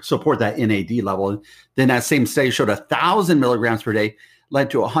support that NAD level. And then that same study showed 1,000 milligrams per day led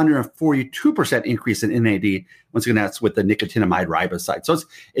to 142% increase in NAD. Once again, that's with the nicotinamide riboside. So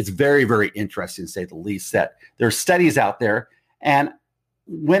it's very, very interesting, to say the least, that there's studies out there. And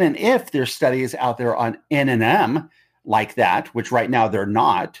when and if there's studies out there on N&M like that, which right now they're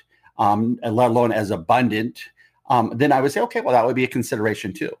not, let alone as abundant, then I would say, okay, well, that would be a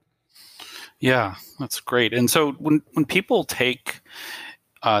consideration too. Yeah, that's great. And so when people take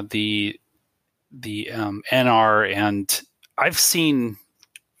the NR, and I've seen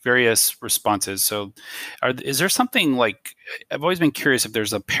various responses. So is there something like, I've always been curious if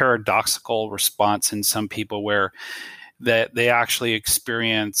there's a paradoxical response in some people where that they actually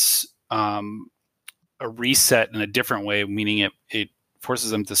experience a reset in a different way, meaning it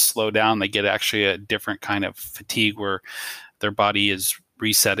forces them to slow down. They get actually a different kind of fatigue where their body is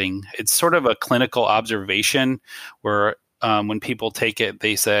resetting. It's sort of a clinical observation where when people take it,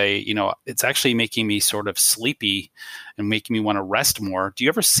 they say, it's actually making me sort of sleepy and making me want to rest more. Do you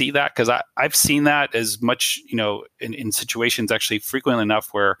ever see that? Because I've seen that as much, in situations actually frequently enough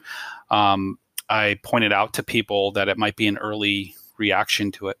where I pointed out to people that it might be an early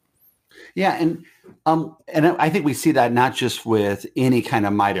reaction to it. Yeah. And I think we see that not just with any kind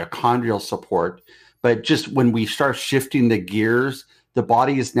of mitochondrial support, but just when we start shifting the gears, the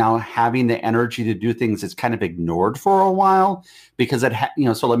body is now having the energy to do things it's kind of ignored for a while because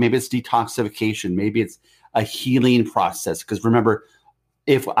so maybe it's detoxification, maybe it's a healing process. Because remember,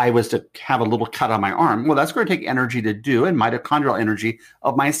 if I was to have a little cut on my arm, well, that's going to take energy to do, and mitochondrial energy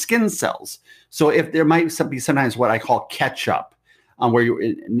of my skin cells. So if there might be sometimes what I call catch up, where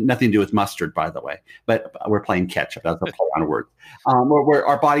nothing to do with mustard, by the way, but we're playing catch up. That's a play on a word. Where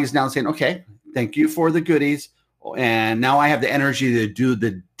our body's now saying, okay, thank you for the goodies. And now I have the energy to do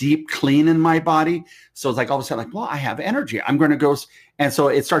the deep clean in my body. So it's like all of a sudden, well, I have energy. I'm going to go. And so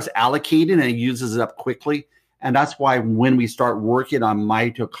it starts allocating and it uses it up quickly. And that's why when we start working on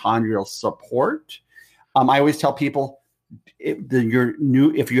mitochondrial support, I always tell people,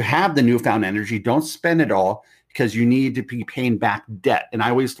 if you have the newfound energy, don't spend it all because you need to be paying back debt. And I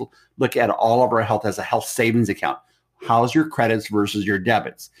always look at all of our health as a health savings account. How's your credits versus your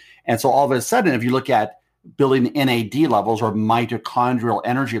debits? And so all of a sudden, if you look at building NAD levels or mitochondrial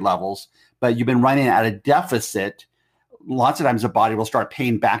energy levels, but you've been running at a deficit, lots of times the body will start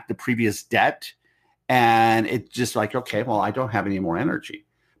paying back the previous debt. And it's just like, okay, well, I don't have any more energy.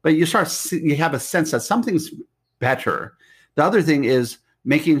 But you have a sense that something's better. The other thing is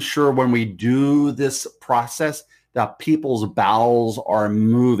making sure when we do this process that people's bowels are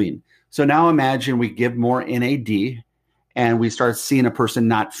moving. So now imagine we give more NAD and we start seeing a person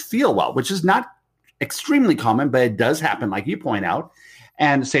not feel well, which is not extremely common, but it does happen, like you point out.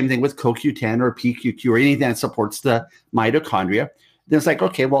 And same thing with CoQ10 or PQQ or anything that supports the mitochondria. Then it's like,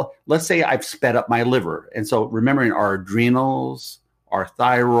 okay, well, let's say I've sped up my liver. And so remembering our adrenals, our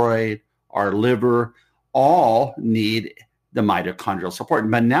thyroid, our liver, all need the mitochondrial support.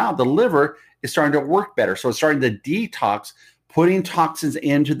 But now the liver is starting to work better. So it's starting to detox, putting toxins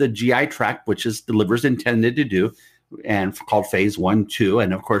into the GI tract, which is the liver's intended to do, and called phase 1, 2.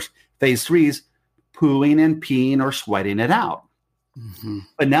 And of course, phase 3 is pooing and peeing or sweating it out. Mm-hmm.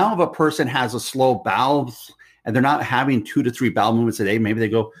 But now if a person has a slow bowel and they're not having 2 to 3 bowel movements a day, maybe they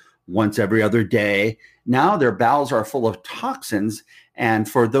go once every other day. Now their bowels are full of toxins. And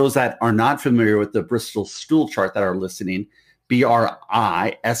for those that are not familiar with the Bristol stool chart that are listening,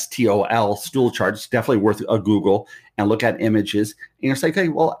 BRISTOL stool chart, it's definitely worth a Google and look at images. And it's like, okay,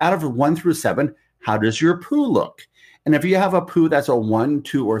 well, out of 1 through 7, how does your poo look? And if you have a poo that's a 1,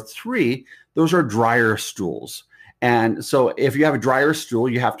 2, or 3, those are drier stools. And so if you have a drier stool,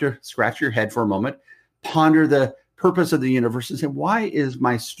 you have to scratch your head for a moment, ponder the purpose of the universe and say, why is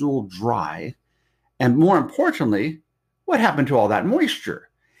my stool dry? And more importantly, what happened to all that moisture?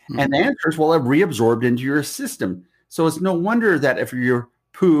 Mm-hmm. And the answer is, well, it reabsorbed into your system. So it's no wonder that if your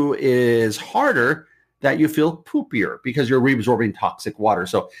poo is harder, that you feel poopier because you're reabsorbing toxic water.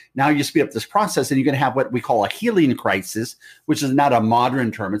 So now you speed up this process and you're going to have what we call a healing crisis, which is not a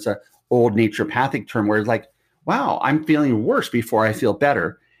modern term. It's an old naturopathic term where it's like, wow, I'm feeling worse before I feel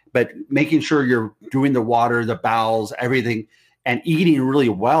better. But making sure you're doing the water, the bowels, everything, and eating really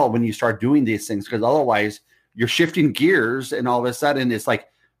well when you start doing these things, because otherwise you're shifting gears and all of a sudden it's like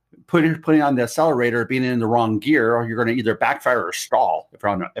putting on the accelerator, being in the wrong gear, or you're going to either backfire or stall if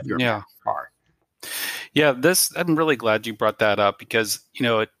you're in a car. Yeah, I'm really glad you brought that up because,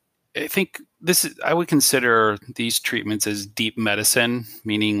 I think I would consider these treatments as deep medicine,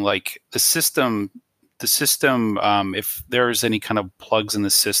 meaning like the system, if there's any kind of plugs in the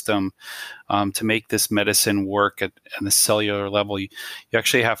system to make this medicine work at the cellular level, you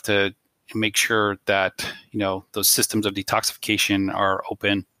actually have to make sure that, those systems of detoxification are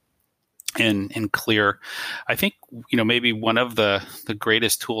open and clear. I think, maybe one of the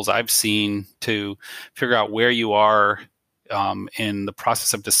greatest tools I've seen to figure out where you are in the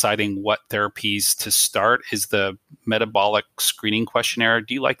process of deciding what therapies to start is the metabolic screening questionnaire.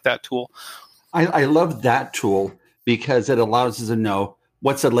 Do you like that tool? I love that tool because it allows us to know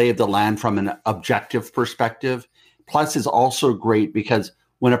what's the lay of the land from an objective perspective. Plus, it's also great because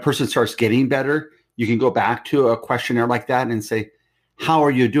when a person starts getting better, you can go back to a questionnaire like that and say, how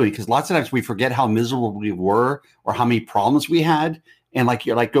are you doing? Because lots of times we forget how miserable we were or how many problems we had. And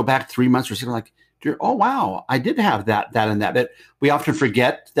you're go back 3 months or something oh, wow, I did have that, and that. But we often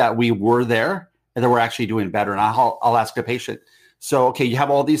forget that we were there and that we're actually doing better. And I'll ask a patient, so, okay, you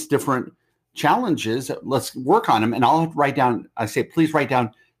have all these different challenges. Let's work on them. And I'll write down, I say, please write down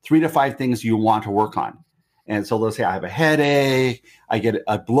 3 to 5 things you want to work on. And so let's say I have a headache, I get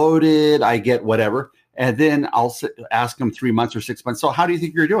bloated, I get whatever. And then I'll ask them 3 months or 6 months. So how do you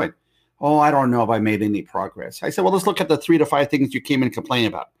think you're doing? Oh, I don't know if I made any progress. I said, well, let's look at the 3 to 5 things you came in complaining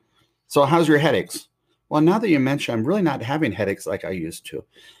about. So how's your headaches? Well, now that you mention, I'm really not having headaches like I used to.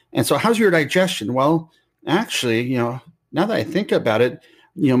 And so how's your digestion? Well, actually, now that I think about it,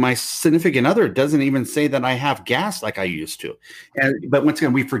 my significant other doesn't even say that I have gas like I used to. But once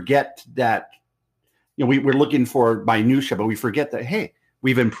again, we forget that, we're looking for minutia, but we forget that, hey,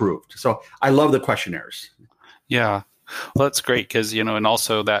 we've improved. So I love the questionnaires. Yeah. Well, that's great because, and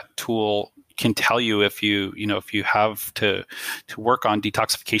also that tool can tell you if you have to work on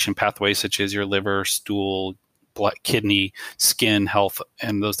detoxification pathways such as your liver, stool, blood, kidney, skin health,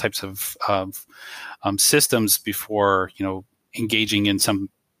 and those types of systems before, engaging in some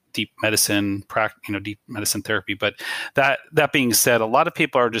deep medicine therapy. But that being said, a lot of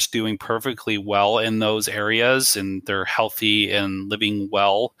people are just doing perfectly well in those areas and they're healthy and living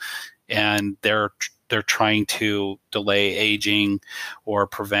well, and they're trying to delay aging or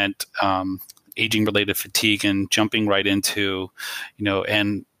prevent aging-related fatigue and jumping right into,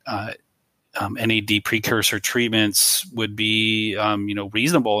 NAD precursor treatments would be,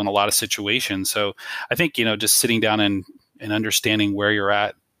 reasonable in a lot of situations. So I think, just sitting down and understanding where you're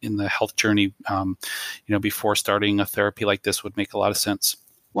at in the health journey, before starting a therapy like this would make a lot of sense.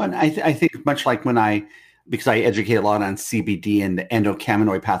 Well, I think much like because I educate a lot on CBD and the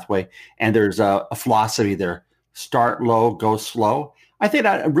endocannabinoid pathway, and there's a philosophy there, start low, go slow. I think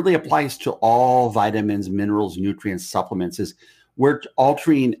that really applies to all vitamins, minerals, nutrients, supplements. Is we're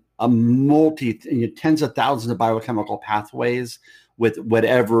altering tens of thousands of biochemical pathways with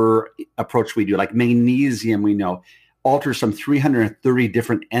whatever approach we do. Like magnesium, we know, alters some 330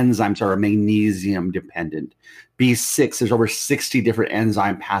 different enzymes that are magnesium dependent. B6, there's over 60 different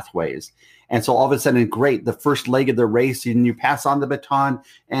enzyme pathways. And so all of a sudden, great, the first leg of the race, and you pass on the baton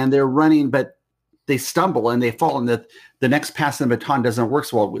and they're running, but they stumble and they fall, and the next pass of the baton doesn't work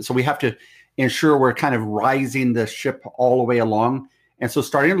so well. So we have to ensure we're kind of rising the ship all the way along. And so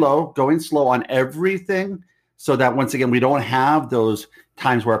starting low, going slow on everything, so that once again, we don't have those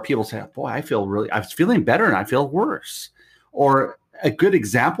times where people say, boy, I was feeling better and I feel worse. Or a good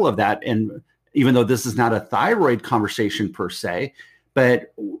example of that, and even though this is not a thyroid conversation per se,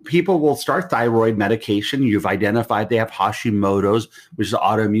 but people will start thyroid medication. You've identified they have Hashimoto's, which is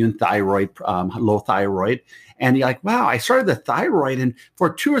autoimmune thyroid, low thyroid. And you're like, wow, I started the thyroid, and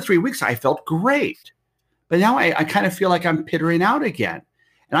for 2 or 3 weeks, I felt great. But now I kind of feel like I'm pittering out again.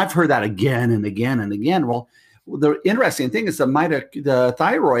 And I've heard that again and again and again. Well, the interesting thing is the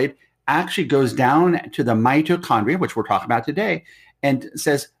thyroid actually goes down to the mitochondria, which we're talking about today, and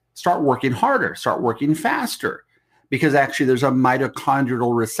says, start working harder, start working faster. Because actually there's a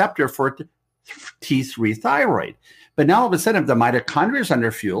mitochondrial receptor for T3 thyroid. But now all of a sudden, if the mitochondria is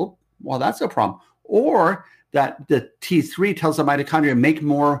underfueled, well, that's a problem. Or that the T3 tells the mitochondria, make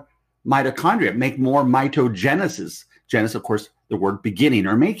more mitochondria, make more mitogenesis. Genesis, of course, the word beginning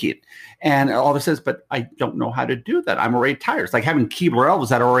or making. And all of a sudden, but I don't know how to do that. I'm already tired. It's like having Keebler elbows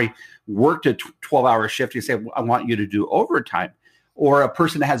that already worked a 12-hour shift. You say, well, I want you to do overtime. Or a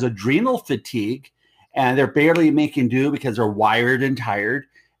person that has adrenal fatigue, and they're barely making do because they're wired and tired.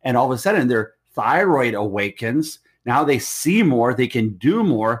 And all of a sudden their thyroid awakens. Now they see more, they can do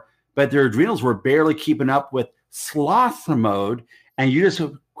more, but their adrenals were barely keeping up with sloth mode. And you just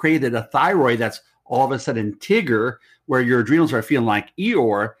created a thyroid that's all of a sudden Tigger, where your adrenals are feeling like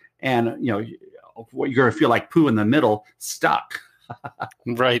Eeyore, and you're going to feel like poo in the middle, stuck.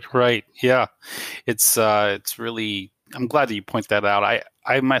 Right. Yeah. It's really, I'm glad that you point that out.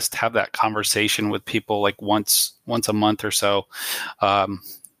 I must have that conversation with people like once a month or so,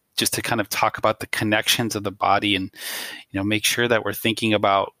 just to kind of talk about the connections of the body and, make sure that we're thinking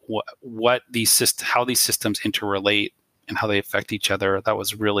about how these systems interrelate and how they affect each other. That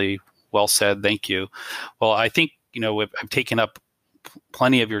was really well said. Thank you. Well, I think, I've taken up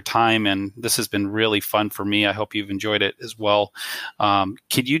plenty of your time, and this has been really fun for me. I hope you've enjoyed it as well.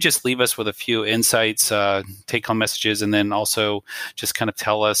 Could you just leave us with a few insights, take-home messages, and then also just kind of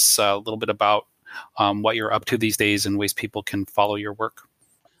tell us a little bit about what you're up to these days and ways people can follow your work?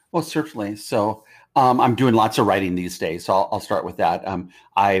 Well, certainly. So I'm doing lots of writing these days, so I'll start with that.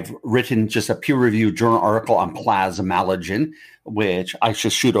 I've written just a peer-reviewed journal article on plasmalogen, which I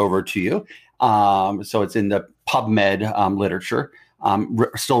should shoot over to you. So it's in the PubMed literature.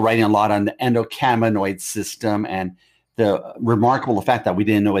 Still writing a lot on the endocannabinoid system and the remarkable effect that we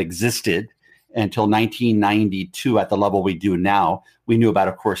didn't know existed until 1992 at the level we do now. We knew about,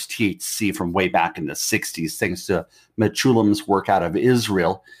 of course, THC from way back in the 60s, thanks to Mechulam's work out of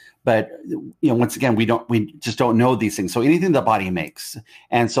Israel. But once again, we just don't know these things. So anything the body makes.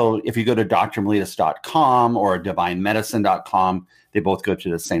 And so if you go to drmeletis.com or divinemedicine.com, they both go to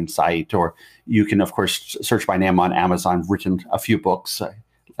the same site. Or you can, of course, search my name on Amazon. I've written a few books,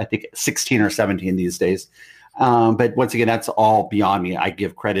 I think 16 or 17 these days. But once again, that's all beyond me. I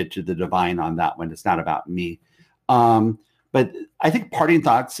give credit to the divine on that one. It's not about me. But I think parting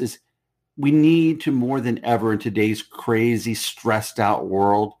thoughts is we need to, more than ever in today's crazy, stressed out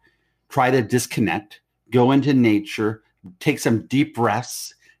world, try to disconnect, go into nature, take some deep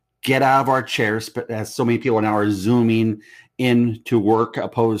breaths, get out of our chairs, but as so many people now are zooming into work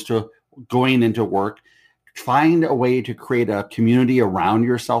opposed to going into work. Find a way to create a community around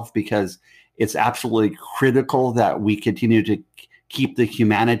yourself, because it's absolutely critical that we continue to keep the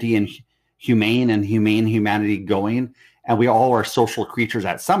humanity and humane humanity going. And we all are social creatures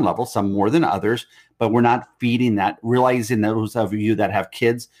at some level, some more than others, but we're not feeding that. Realizing those of you that have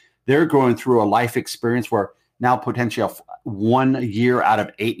kids, they're going through a life experience where now potentially 1 year out of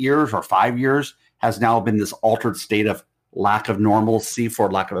 8 years or 5 years has now been this altered state of lack of normalcy, for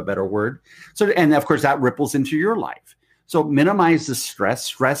lack of a better word. So, and of course, that ripples into your life. So minimize the stress.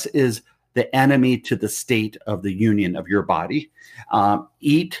 Stress is the enemy to the state of the union of your body.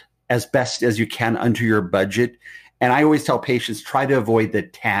 Eat as best as you can under your budget. And I always tell patients, try to avoid the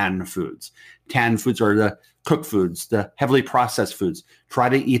tan foods. Tan foods are the cooked foods, the heavily processed foods. Try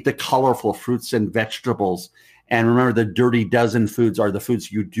to eat the colorful fruits and vegetables. And remember, the dirty dozen foods are the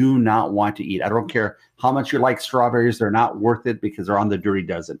foods you do not want to eat. I don't care how much you like strawberries. They're not worth it because they're on the dirty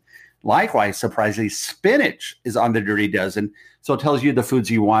dozen. Likewise, surprisingly, spinach is on the dirty dozen. So it tells you the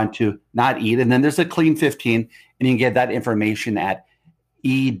foods you want to not eat. And then there's a Clean 15, and you can get that information at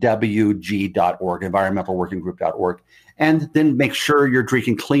EWG.org, environmentalworkinggroup.org. And then make sure you're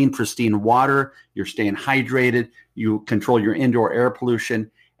drinking clean, pristine water, you're staying hydrated, you control your indoor air pollution.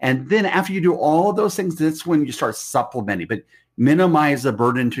 And then after you do all of those things, that's when you start supplementing, but minimize the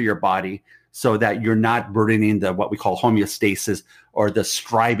burden to your body so that you're not burdening the what we call homeostasis, or the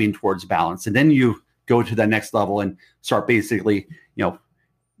striving towards balance. And then you go to the next level and start basically,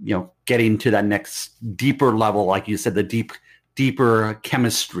 getting to that next deeper level, like you said, the deeper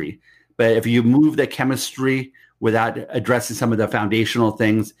chemistry. But if you move the chemistry without addressing some of the foundational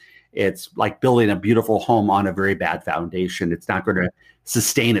things, it's like building a beautiful home on a very bad foundation. It's not going to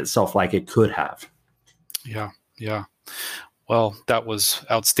sustain itself like it could have. Yeah. Well, that was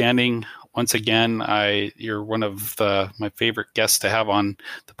outstanding. Once again, you're one of my favorite guests to have on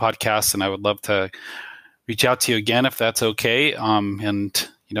the podcast, and I would love to reach out to you again if that's okay, and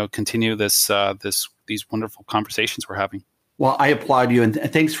continue these wonderful conversations we're having. Well, I applaud you, and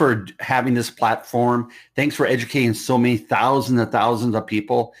thanks for having this platform. Thanks for educating so many thousands and thousands of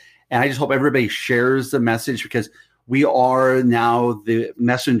people. And I just hope everybody shares the message, because we are now the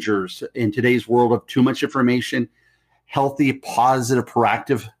messengers in today's world of too much information. Healthy, positive,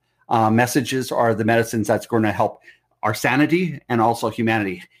 proactive messages are the medicines that's going to help our sanity and also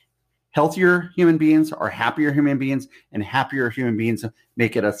humanity. Healthier human beings are happier human beings, and happier human beings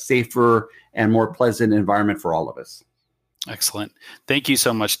make it a safer and more pleasant environment for all of us. Excellent. Thank you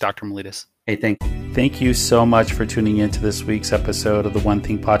so much, Dr. Meletis. Hey, thank you. Thank you so much for tuning in to this week's episode of the One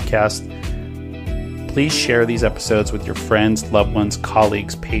Thing Podcast. Please share these episodes with your friends, loved ones,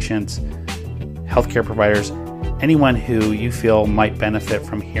 colleagues, patients, healthcare providers, anyone who you feel might benefit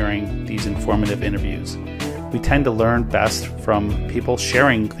from hearing these informative interviews. we tend to learn best from people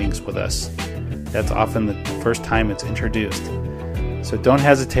sharing things with us. That's often the first time it's introduced. So don't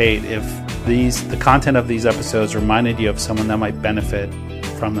hesitate if the content of these episodes reminded you of someone that might benefit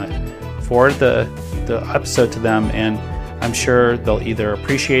from it. Forward the episode to them, and I'm sure they'll either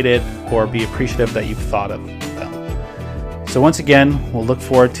appreciate it or be appreciative that you've thought of them. So once again, we'll look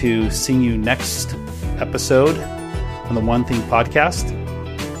forward to seeing you next episode on the One Thing podcast.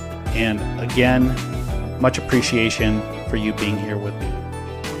 And again, much appreciation for you being here with me.